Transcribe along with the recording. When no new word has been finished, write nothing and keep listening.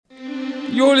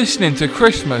You're listening to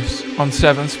Christmas on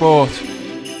Severn Sport.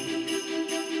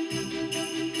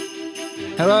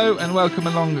 Hello and welcome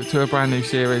along to a brand new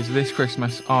series this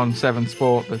Christmas on Severn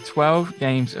Sport, the 12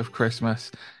 Games of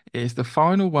Christmas. It is the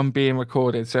final one being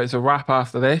recorded, so it's a wrap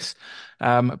after this,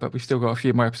 but we've still got a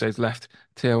few more episodes left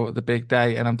till the big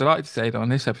day, and I'm delighted to say that on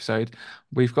this episode,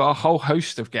 we've got a whole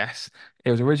host of guests.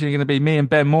 It was originally going to be me and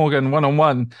Ben Morgan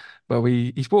one-on-one, but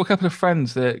he's brought a couple of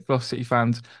friends that Gloucester City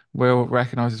fans will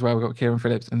recognise as well. We've got Kieran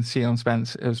Phillips and Sion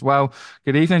Spence as well.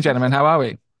 Good evening, gentlemen. How are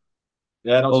we?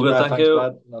 Yeah, not All too good, bad. thank Thanks, you.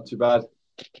 bud. Not too bad.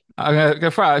 I'm going to go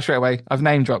for it straight away. I've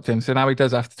name dropped him, so now he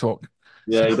does have to talk.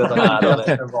 Yeah, he does have Mad on to it.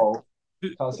 get involved.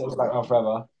 Can't sit in the background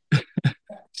forever.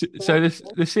 So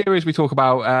the series we talk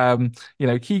about,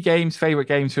 key games, favorite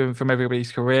games from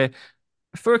everybody's career.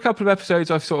 For a couple of episodes,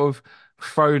 I've sort of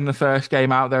thrown the first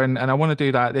game out there, and I want to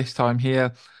do that this time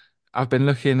here. I've been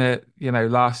looking at,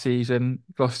 last season.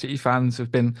 Gloucester City fans have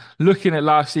been looking at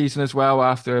last season as well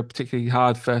after a particularly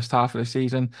hard first half of the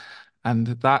season, and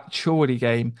that Chorley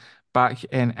game back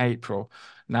in April.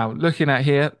 Now, looking at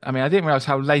here, I mean, I didn't realize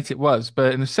how late it was,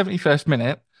 but in the 71st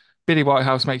minute, Billy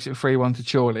Whitehouse makes it 3-1 to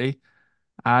Chorley.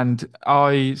 And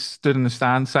I stood in the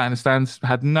stands, sat in the stands,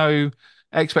 had no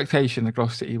expectation that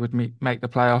Gloucester City would make the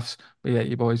playoffs, but yet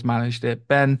you boys managed it.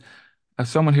 Ben, as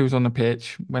someone who was on the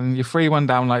pitch, when you're 3-1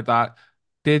 down like that,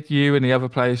 did you and the other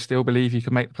players still believe you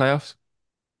could make the playoffs?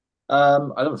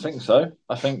 I don't think so.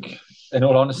 I think, in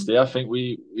all honesty, I think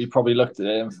we probably looked at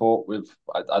it and thought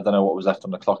I don't know what was left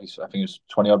on the clock. I think it was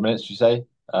 20 odd minutes, you say.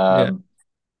 Yeah.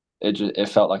 It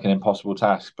felt like an impossible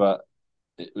task, but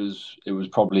it was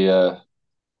probably a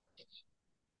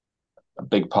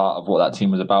big part of what that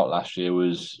team was about last year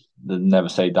was the never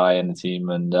say die in the team,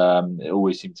 and it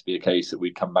always seemed to be a case that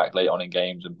we'd come back late on in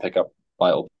games and pick up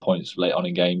vital points late on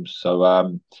in games.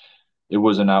 So it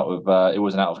wasn't out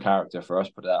of character for us,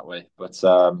 put it that way. But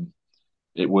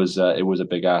it was a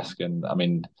big ask, and I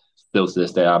mean, still to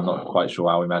this day, I'm not quite sure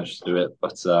how we managed to do it,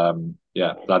 but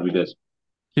yeah, glad we did.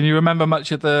 Can you remember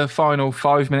much of the final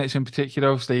 5 minutes in particular?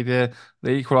 Obviously, the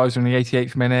equaliser in the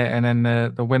 88th minute, and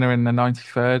then the winner in the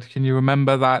 93rd. Can you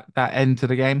remember that end to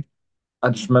the game? I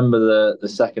just remember the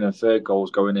second and third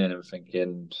goals going in and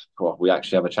thinking, well, we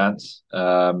actually have a chance.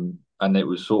 And it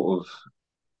was sort of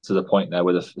to the point there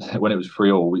where when it was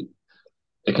 3-3,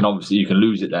 it can obviously you can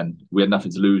lose it then. We had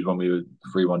nothing to lose when we were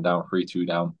 3-1 down, 3-2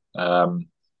 down.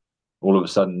 All of a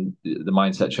sudden the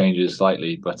mindset changes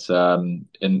slightly. But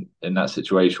in that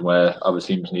situation where other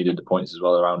teams needed the points as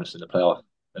well around us in the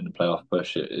playoff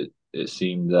push, it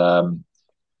seemed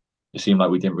like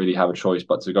we didn't really have a choice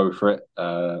but to go for it.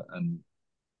 And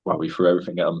well, we threw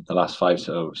everything at them the last sort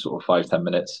of 5-10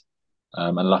 minutes.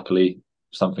 And luckily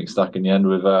something stuck in the end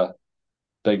with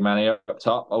big Manny up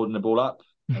top holding the ball up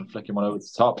and flicking one over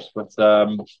to tops. But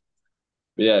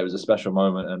yeah, it was a special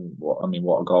moment, and what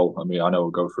a goal! I mean, I know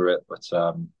we'll go through it, but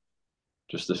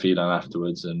just the feeling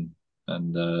afterwards and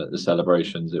the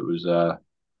celebrations. It was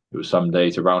some day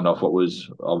to round off what was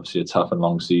obviously a tough and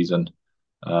long season.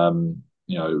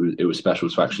 It was special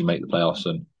to actually make the playoffs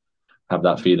and have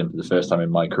that feeling for the first time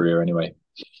in my career, anyway.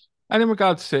 And in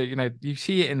regards to, you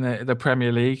see it in the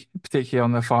Premier League, particularly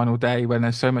on the final day when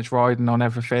there's so much riding on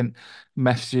everything,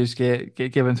 messages get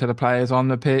given to the players on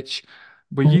the pitch.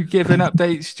 Were you given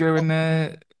updates during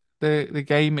the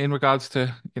game in regards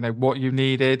to, what you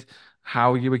needed,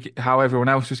 how everyone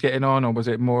else was getting on, or was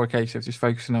it more a case of just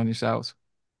focusing on yourselves?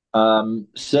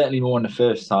 Certainly more in the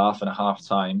first half and a half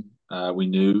time. We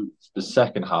knew the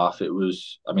second half. It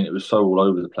was so all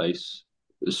over the place.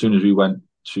 As soon as we went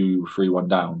to 3-1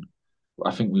 down,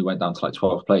 I think we went down to like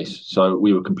 12th place. So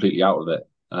we were completely out of it.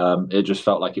 It just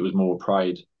felt like it was more a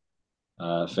pride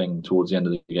thing towards the end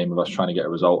of the game of us trying to get a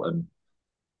result. And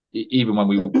even when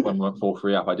we went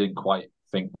 4-3 up, I didn't quite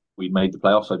think we'd made the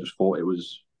playoffs. I just thought it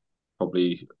was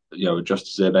probably just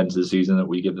deserved end to the season that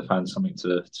we give the fans something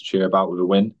to cheer about with a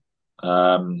win.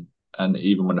 And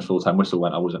even when the full time whistle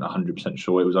went, I wasn't 100%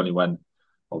 sure. It was only when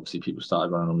obviously people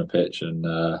started running on the pitch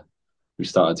and we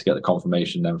started to get the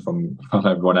confirmation then from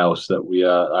everyone else that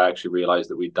I actually realised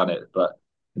that we'd done it. But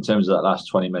in terms of that last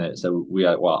 20 minutes,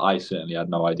 I certainly had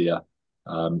no idea.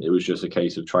 It was just a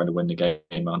case of trying to win the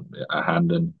game at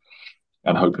hand and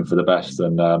hoping for the best.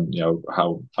 And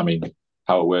how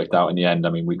it worked out in the end. I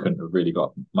mean, we couldn't have really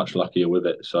got much luckier with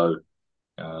it. So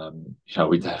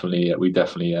we definitely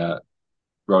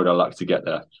rode our luck to get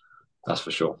there. That's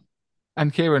for sure.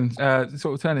 And Kieran,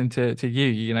 sort of turning to you,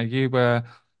 you were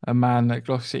a man that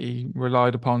Gloucester City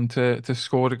relied upon to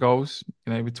score the goals.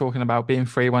 We're talking about being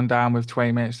 3-1 down with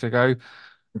 20 minutes to go.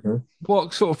 Mhm.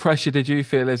 What sort of pressure did you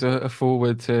feel as a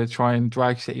forward to try and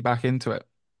drag City back into it?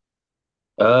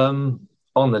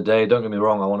 On the day, don't get me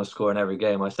wrong, I want to score in every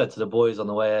game. I said to the boys on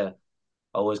the way here,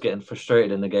 I was getting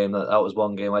frustrated in the game that was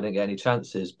one game I didn't get any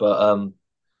chances. But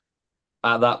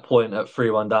at that point, at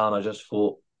 3-1 down, I just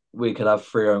thought we could have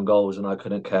three own goals, and I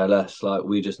couldn't care less. Like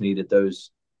we just needed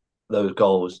those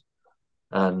goals,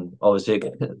 and obviously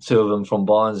two of them from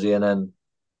Barnsley, and then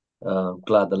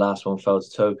glad the last one fell to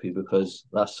Topi because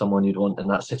that's someone you'd want in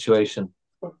that situation.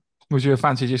 Would you have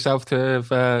fancied yourself to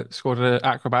have scored an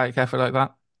acrobatic effort like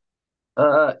that?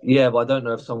 Yeah, but I don't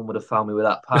know if someone would have found me with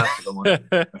that pass if I'm honest.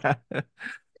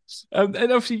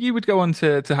 And obviously, you would go on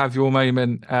to have your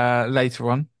moment later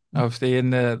on, obviously in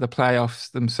the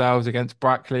playoffs themselves against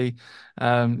Brackley.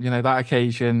 That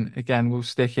occasion again will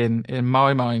stick in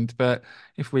my mind. But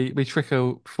if we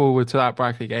trickle forward to that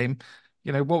Brackley game,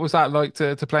 what was that like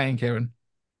to play in, Kieran?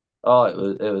 Oh,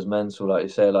 it was mental, like you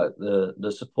say, like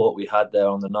the support we had there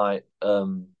on the night.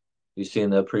 You seen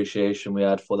the appreciation we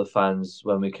had for the fans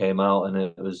when we came out, and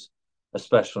it was a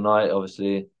special night.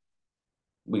 Obviously,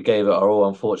 we gave it our all.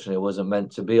 Unfortunately, it wasn't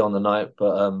meant to be on the night,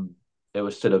 but it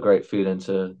was still a great feeling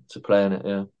to play in it.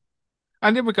 Yeah.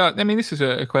 And in regard, I mean, this is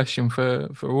a question for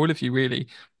all of you, really.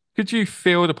 Could you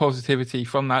feel the positivity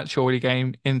from that Chorley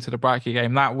game into the Brackley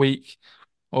game that week?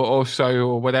 Or so,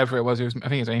 or whatever it was. I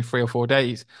think it was only 3 or 4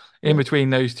 days in Yeah.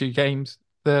 between those two games.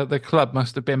 The club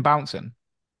must have been bouncing.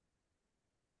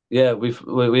 Yeah, we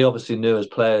obviously knew as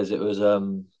players it was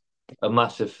a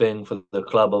massive thing for the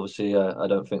club. Obviously, I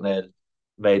don't think they had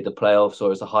made the playoffs, or it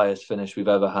was the highest finish we've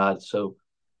ever had. So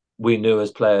we knew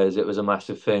as players it was a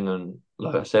massive thing, and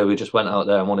like I say, we just went out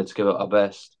there and wanted to give it our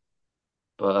best.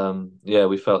 But yeah,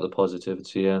 we felt the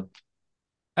positivity. Yeah,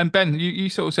 And Ben, you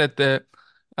sort of said that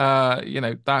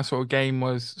that sort of game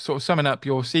was sort of summing up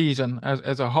your season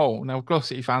as a whole. Now, Gloucester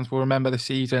City fans will remember the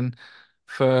season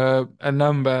for a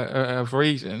number of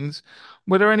reasons.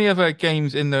 Were there any other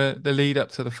games in the lead up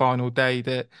to the final day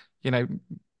that, you know,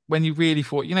 when you really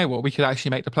thought, you know what, we could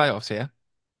actually make the playoffs here?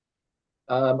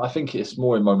 I think it's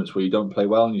more in moments where you don't play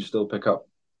well and you still pick up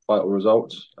vital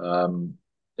results.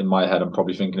 In my head, I'm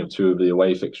probably thinking of two of the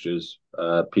away fixtures,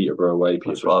 Peterborough away,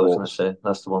 that's Peterborough what I was going to Sports, say.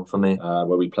 That's the one for me.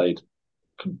 where we played,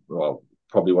 well,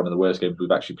 probably one of the worst games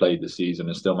we've actually played this season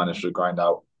and still managed to grind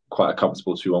out quite a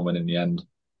comfortable 2-1 win in the end.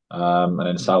 And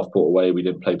then Southport away, we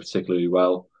didn't play particularly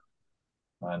well.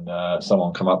 And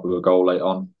someone come up with a goal late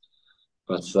on.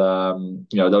 But,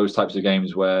 those types of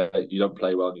games where you don't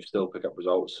play well and you still pick up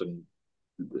results, and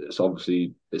it's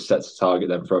obviously it sets a target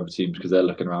then for other teams because they're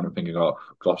looking around and thinking, "Oh,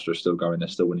 Gloucester is still going, they're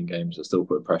still winning games, they're still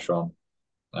putting pressure on."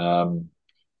 Um,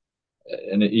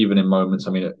 and even in moments,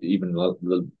 I mean, even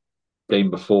the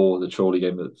game before the Chorley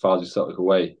game at Farsley Celtic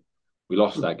away, we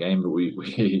lost that game, but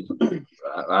we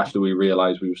after we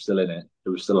realised we were still in it,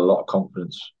 there was still a lot of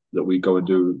confidence that we'd go and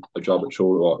do a job at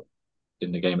Chorley or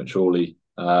in the game at Chorley,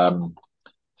 and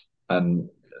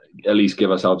at least give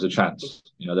ourselves a chance.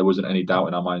 There wasn't any doubt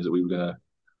in our minds that we were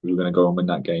gonna go and win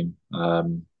that game.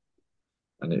 And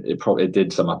it probably it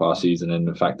did sum up our season in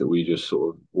the fact that we just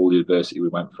sort of all the adversity we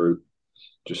went through,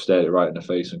 just stared it right in the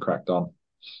face and cracked on.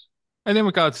 And in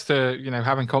regards to,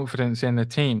 having confidence in the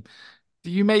team, do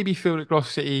you maybe feel that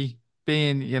Gloucester City,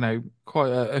 being,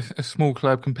 quite a small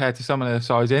club compared to some of the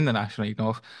sides in the National League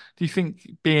North, do you think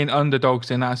being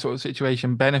underdogs in that sort of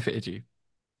situation benefited you?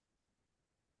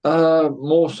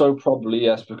 More so probably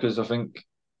yes, because I think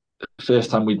the first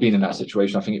time we'd been in that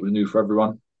situation, I think it was new for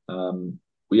everyone.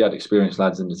 We had experienced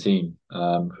lads in the team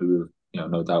who,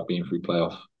 no doubt been through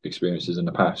playoff experiences in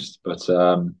the past, but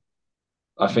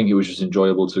I think it was just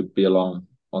enjoyable to be along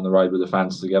on the ride with the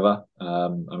fans together. I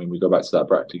mean, we go back to that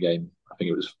Brackley game. I think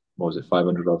it was, what was it,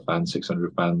 500 odd fans,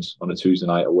 600 fans on a Tuesday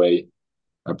night away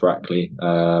at Brackley.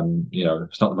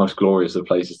 It's not the most glorious of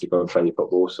places to go and play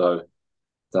football. So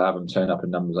to have them turn up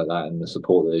in numbers like that and the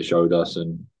support that they showed us,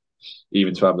 and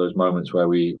even to have those moments where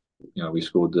we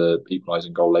scored the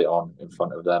equalising goal late on in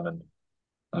front of them,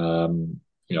 and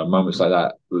moments like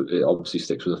that, it obviously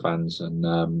sticks with the fans, and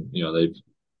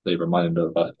they've reminded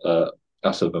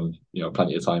us of them,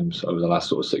 plenty of times over the last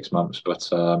sort of 6 months. But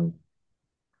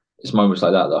it's moments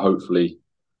like that that hopefully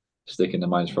stick in their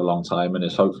minds for a long time, and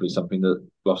it's hopefully something that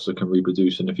Gloucester can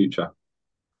reproduce in the future.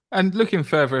 And looking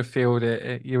further afield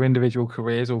at your individual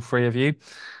careers, all three of you,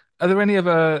 are there any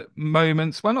other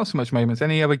moments, well, not so much moments,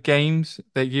 any other games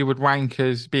that you would rank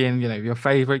as being, your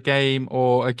favorite game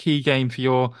or a key game for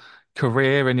your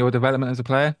career and your development as a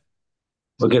player?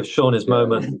 We'll give Sean his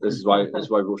moment. This is why we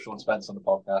brought Sion Spence on the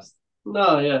podcast.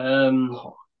 No, yeah.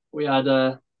 We had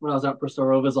when I was at Bristol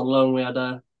Rovers on loan, we had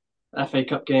a FA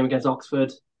Cup game against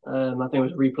Oxford. I think it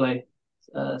was a replay,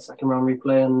 second round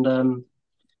replay, and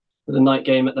the night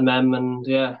game at the Mem, and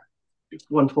yeah,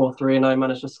 1-4-3, and I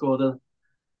managed to score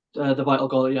the vital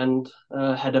goal at the end,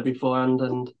 header beforehand,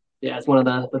 and yeah, it's one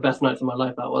of the best nights of my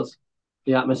life. That was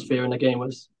the atmosphere in the game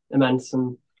was immense,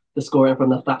 and the scoring from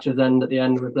the Thatcher's end at the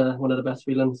end was one of the best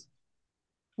feelings.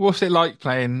 What's it like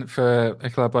playing for a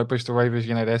club like Bristol Rovers?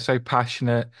 You know, they're so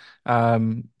passionate,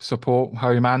 support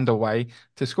home and away.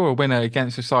 To score a winner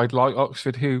against a side like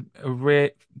Oxford, who are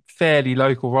fairly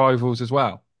local rivals as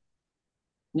well.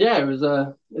 Yeah,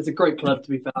 it's a great club to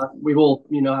be fair. We've all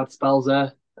had spells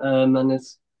there, and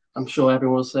it's I'm sure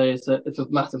everyone will say it's a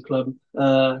massive club,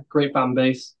 great fan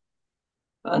base,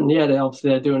 and yeah,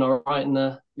 they're doing all right in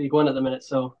the League One at the minute,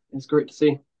 so it's great to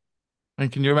see.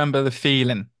 And can you remember the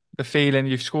feeling? The feeling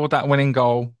you've scored that winning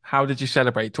goal. How did you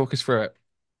celebrate? Talk us through it.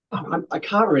 I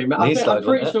can't remember. Knee I'm slide,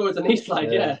 pretty wasn't it? sure it's a knee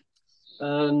slide. Yeah.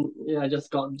 Yeah. Yeah, I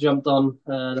just got jumped on.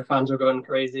 The fans were going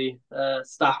crazy.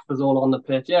 Staff was all on the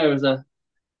pitch. Yeah,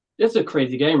 it's a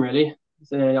crazy game, really.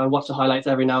 So, I watch the highlights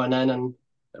every now and then, and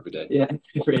every day. yeah,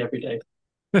 every day.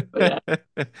 But yeah,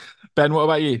 Ben, what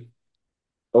about you?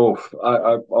 Oh,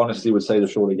 I honestly would say the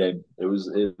Shorley game. It was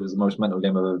the most mental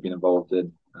game I've ever been involved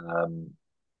in.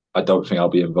 I don't think I'll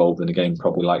be involved in a game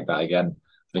probably like that again.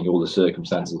 I think all the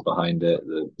circumstances behind it,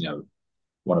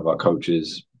 one of our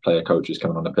player coaches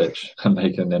coming on the pitch and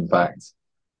making an impact.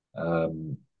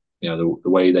 The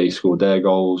way they scored their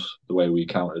goals, the way we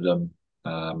countered them.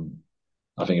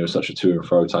 I think it was such a to and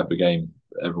fro type of game.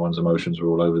 Everyone's emotions were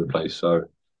all over the place. So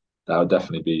that would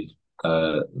definitely be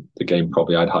the game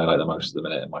probably I'd highlight the most at the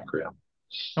minute in my career.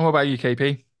 And what about you,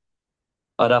 KP?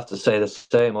 I'd have to say the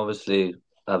same. Obviously,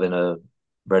 having a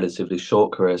relatively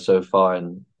short career so far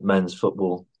in men's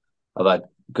football, I've had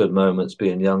good moments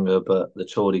being younger, but the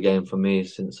Chorley game for me,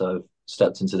 since I've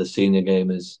stepped into the senior game,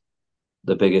 is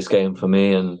the biggest game for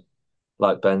me. And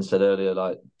like Ben said earlier,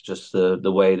 like just the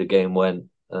way the game went.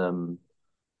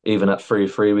 Even at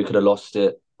 3-3, we could have lost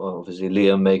it. Well, obviously,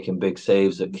 Liam making big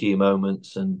saves at key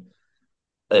moments, and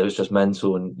it was just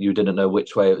mental, and you didn't know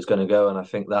which way it was going to go. And I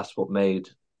think that's what made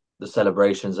the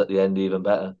celebrations at the end even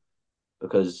better,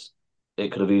 because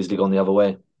it could have easily gone the other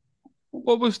way.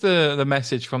 What was the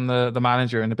message from the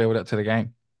manager in the build up to the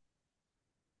game?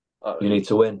 You need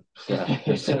to win. Yeah,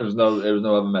 there was no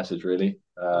other message really.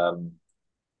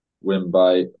 Win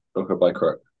by hook or by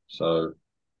crook. So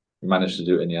we managed to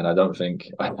do it in the end. I don't think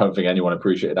anyone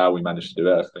appreciated how we managed to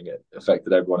do it. I think it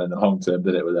affected everyone in the long term,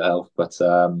 did it, with their health. But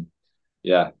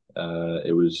yeah,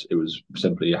 it was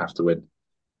simply you have to win.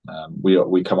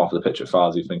 We come off the pitch at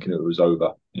Farsley thinking it was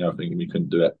over, thinking we couldn't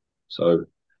do it. So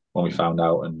when we found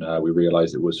out and we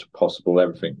realised it was possible,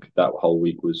 everything that whole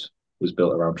week was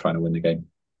built around trying to win the game.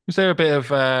 Was there a bit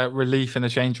of relief in the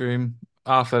change room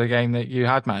after the game that you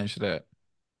had managed to do it?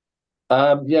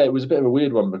 Yeah, it was a bit of a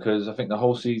weird one because I think the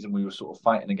whole season we were sort of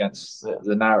fighting against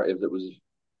the narrative that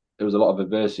there was a lot of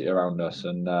adversity around us,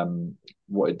 and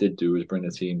what it did do was bring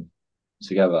the team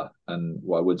together. And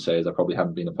what I would say is I probably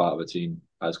haven't been a part of a team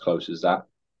as close as that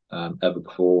ever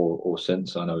before or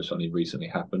since. I know it's only recently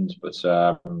happened, but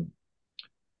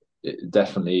it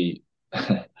definitely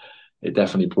it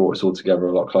definitely brought us all together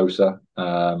a lot closer.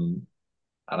 And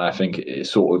I think it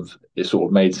sort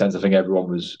of made sense. I think everyone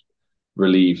was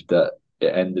relieved that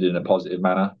it ended in a positive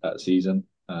manner that season.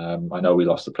 I know we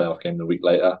lost the playoff game the week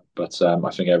later, but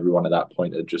I think everyone at that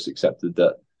point had just accepted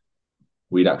that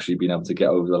we'd actually been able to get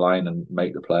over the line and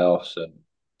make the playoffs.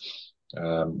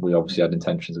 And we obviously had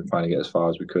intentions of trying to get as far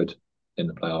as we could in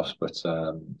the playoffs, but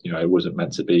it wasn't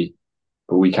meant to be.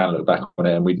 But we can look back on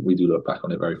it, and we do look back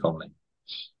on it very fondly.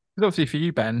 Because obviously for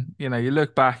you, Ben, you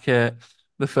look back at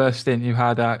the first stint you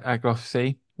had at Gloucester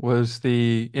City was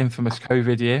the infamous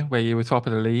COVID year where you were top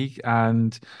of the league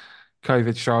and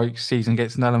COVID strikes, season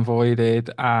gets null and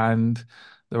voided, and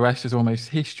the rest is almost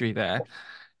history there.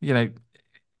 You know,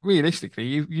 realistically,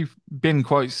 you've been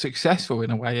quite successful in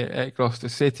a way at Gloucester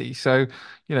City. So,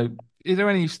 is there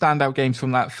any standout games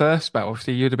from that first spell?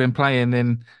 Obviously, you'd have been playing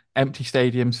in empty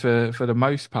stadiums for the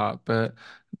most part, but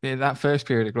in that first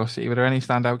period at Gloucester City, were there any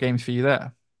standout games for you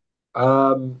there?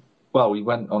 Well, we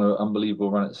went on an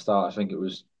unbelievable run at the start. I think it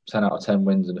was 10 out of 10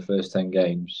 wins in the first 10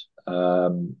 games. I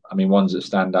mean, ones that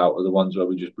stand out are the ones where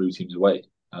we just blew teams away.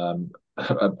 A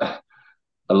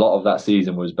lot of that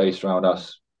season was based around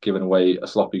us giving away a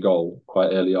sloppy goal quite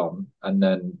early on and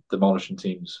then demolishing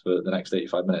teams for the next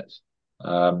 85 minutes.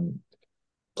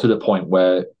 To the point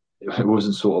where it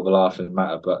wasn't sort of a laughing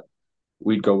matter, but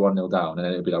we'd go 1-0 down and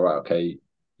then it'd be like, right, okay,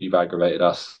 you've aggravated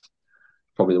us.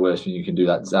 Probably the worst thing you can do.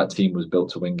 That team was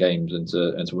built to win games and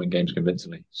to win games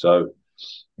convincingly. So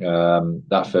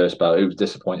that first bout, it was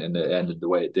disappointing that it ended the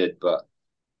way it did, but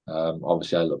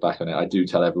obviously I look back on it. I do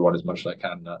tell everyone as much as I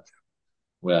can that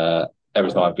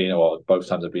every time I've been, well, both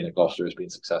times I've been at Gloucester, it's been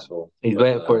successful. He's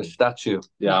waiting for his statue.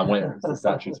 Yeah, I'm waiting for the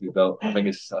statue to be built. I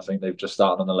think they've just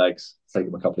started on the legs. It's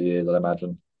taken them a couple of years, I'd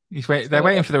imagine. They're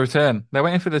waiting for the return. They're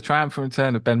waiting for the triumphant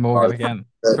return of Ben Morgan again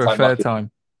for a third time.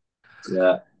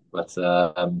 Yeah, but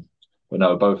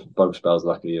no, both spells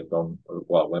luckily have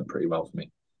went pretty well for me.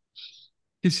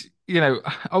 Because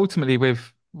ultimately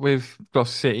with Gloucester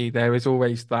City, there is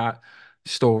always that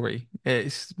story.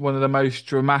 It's one of the most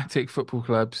dramatic football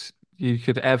clubs you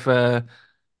could ever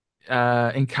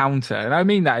encounter, and I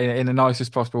mean that in the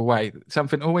nicest possible way.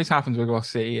 Something always happens with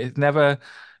Gloucester City. It's never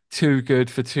too good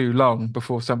for too long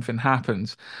before something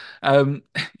happens.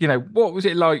 What was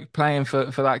it like playing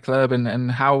for that club,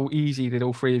 and how easy did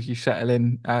all three of you settle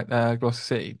in at Gloucester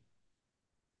City?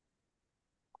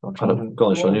 I'm trying to go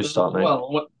on, Sean, you start, mate.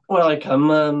 Well, I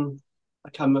come,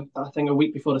 I think a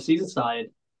week before the season started,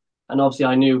 and obviously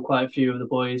I knew quite a few of the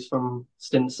boys from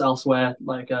stints elsewhere,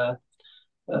 like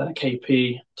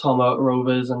KP, Tom out at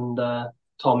Rovers, and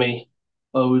Tommy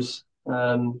O's.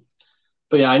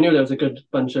 But yeah, I knew there was a good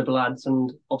bunch of lads,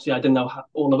 and obviously I didn't know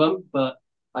all of them, but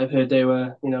I've heard they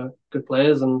were, good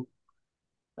players, and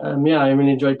yeah, I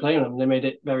really enjoyed playing them. They made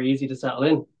it very easy to settle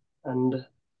in, and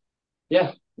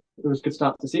yeah, it was a good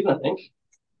start to the season, I think.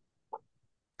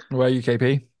 Where are you,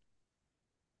 KP?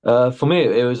 For me,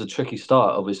 it was a tricky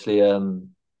start. Obviously, I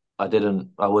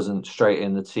wasn't straight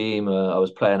in the team. I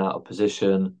was playing out of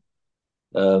position.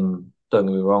 Don't get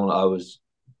me wrong, I was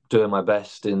doing my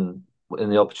best in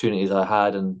the opportunities I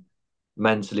had, and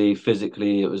mentally,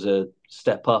 physically, it was a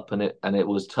step up, and it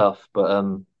was tough. But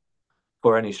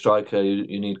for any striker,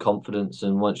 you need confidence,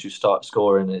 and once you start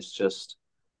scoring, it's just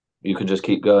you can just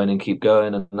keep going,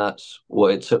 and that's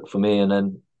what it took for me, and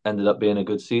then ended up being a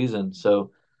good season.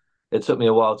 So it took me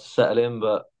a while to settle in,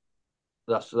 but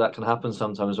that can happen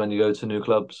sometimes when you go to new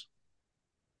clubs.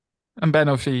 And Ben,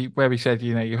 obviously, where we said,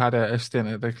 you had a stint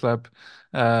at the club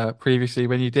previously.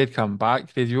 When you did come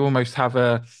back, did you almost have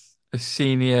a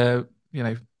senior,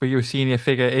 were you a senior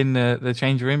figure in the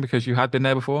change room because you had been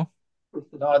there before?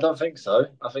 No, I don't think so.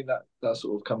 I think that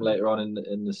sort of come later on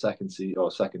in the second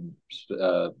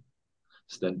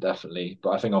stint, definitely.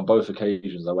 But I think on both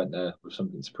occasions I went there with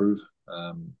something to prove.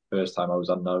 First time I was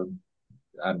unknown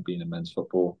and being in men's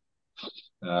football.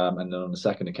 And then on the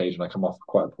second occasion, I come off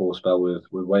quite a poor spell with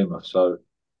Weymouth. So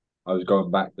I was going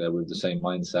back there with the same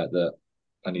mindset that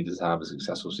I needed to have a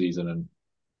successful season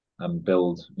and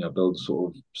build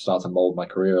sort of start to mold my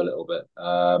career a little bit.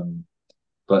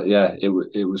 But yeah, it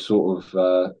was sort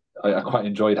of I quite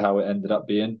enjoyed how it ended up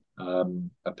being. I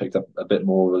picked up a bit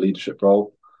more of a leadership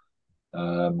role,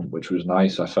 which was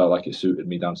nice. I felt like it suited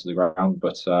me down to the ground,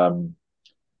 but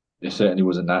it certainly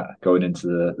wasn't that going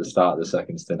into the start of the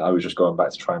second stint. I was just going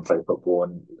back to try and play football.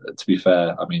 And to be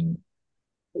fair, I mean,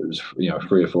 it was 3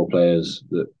 or 4 players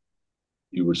that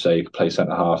you would say play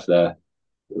centre half there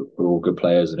were all good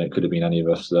players, and it could have been any of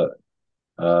us that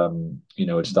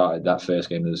had started that first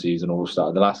game of the season or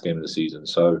started the last game of the season.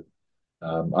 So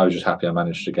I was just happy I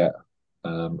managed to get a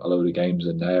load of games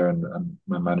in there and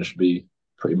managed to be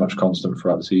pretty much constant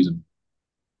throughout the season.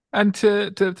 And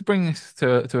to bring this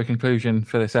to a conclusion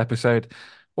for this episode,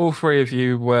 all three of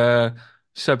you were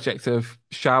subject of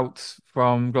shouts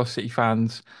from Gloucester City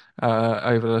fans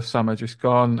over the summer just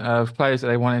gone of players that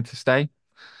they wanted to stay.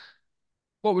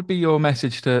 What would be your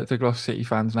message to Gloucester City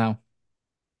fans now?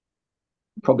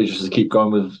 Probably just to keep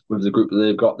going with the group that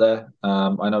they've got there.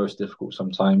 I know it's difficult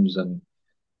sometimes, and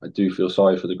I do feel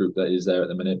sorry for the group that is there at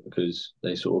the minute because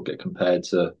they sort of get compared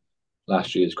to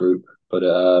last year's group. But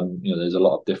there's a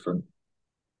lot of different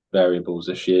variables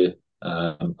this year.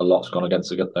 A lot's gone against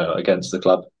the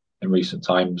club in recent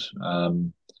times. I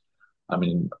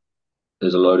mean,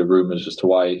 there's a load of rumours as to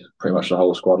why pretty much the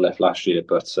whole squad left last year,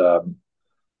 but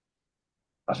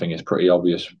I think it's pretty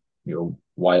obvious,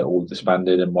 why it all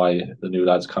disbanded and why the new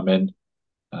lads come in.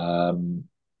 And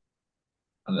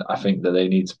I think that they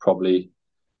need to probably,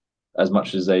 as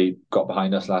much as they got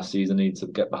behind us last season, need to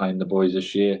get behind the boys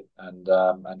this year and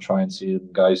try and see them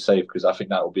guys safe, because I think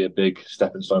that will be a big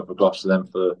stepping stone for Gloucester then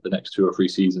for the next 2 or 3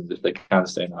 seasons if they can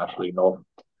stay in the National League North.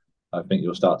 I think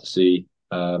you'll start to see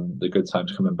the good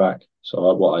times coming back.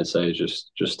 So what I'd say is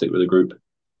just stick with the group,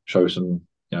 show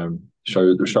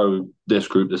this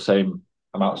group the same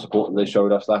amount of support that they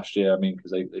showed us last year. I mean,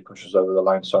 because they pushed us over the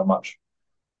line so much,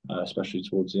 especially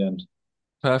towards the end.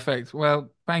 Perfect. Well,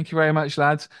 thank you very much,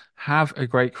 lads. Have a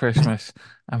great Christmas.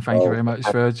 And thank you very much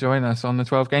for joining us on the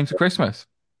 12 Games of Christmas.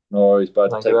 No worries,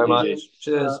 bud. Thank you very much.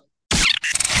 Cheers.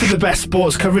 For the best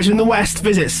sports coverage in the West,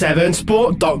 visit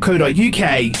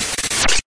severnsport.co.uk.